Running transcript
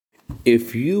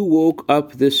If you woke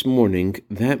up this morning,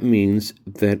 that means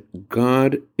that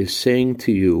God is saying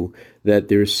to you that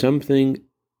there's something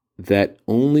that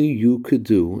only you could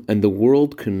do, and the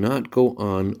world cannot go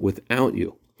on without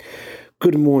you.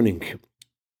 Good morning.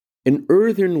 An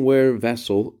earthenware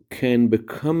vessel can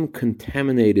become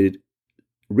contaminated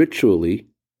ritually,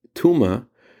 tuma,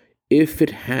 if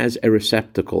it has a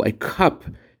receptacle. A cup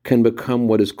can become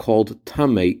what is called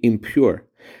tameh, impure,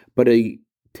 but a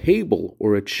table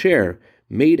or a chair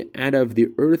made out of the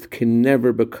earth can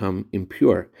never become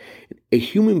impure. A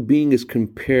human being is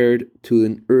compared to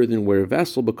an earthenware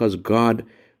vessel because God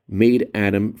made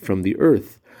Adam from the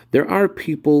earth. There are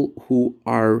people who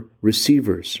are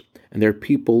receivers, and there are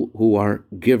people who are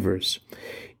givers.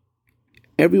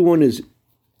 Everyone is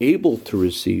able to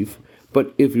receive,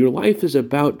 but if your life is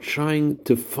about trying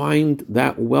to find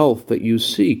that wealth that you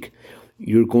seek,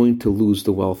 you're going to lose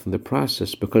the wealth in the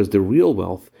process, because the real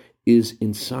wealth is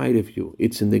inside of you.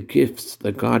 It's in the gifts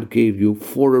that God gave you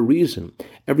for a reason.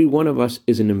 Every one of us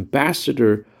is an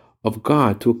ambassador of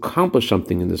God to accomplish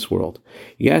something in this world.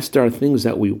 Yes, there are things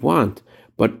that we want,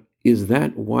 but is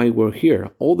that why we're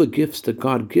here? All the gifts that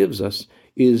God gives us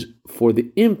is for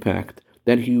the impact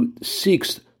that He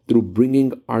seeks through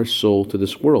bringing our soul to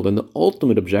this world. And the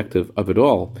ultimate objective of it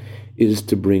all is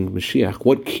to bring Mashiach.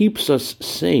 What keeps us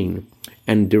sane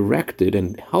and directed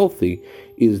and healthy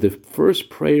is the first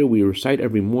prayer we recite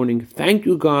every morning. Thank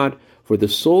you, God, for the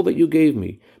soul that you gave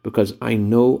me, because I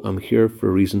know I'm here for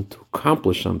a reason to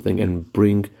accomplish something and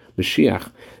bring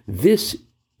Mashiach. This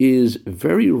is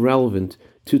very relevant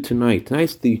to tonight.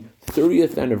 Tonight's the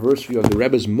 30th anniversary of the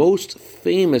Rebbe's most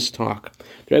famous talk.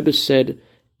 The Rebbe said,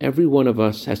 every one of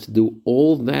us has to do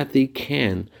all that they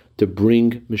can to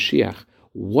bring Mashiach.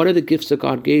 What are the gifts that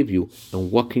God gave you,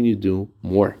 and what can you do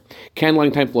more?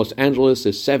 Candlelight time for Los Angeles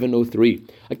is 7:03.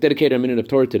 I'd like to dedicate a minute of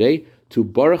Torah today to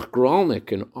Baruch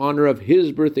Gralnik in honor of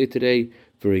his birthday today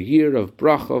for a year of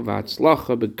bracha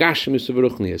v'atzlacha b'gashmis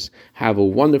v'ruchnius. Have a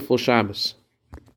wonderful Shabbos.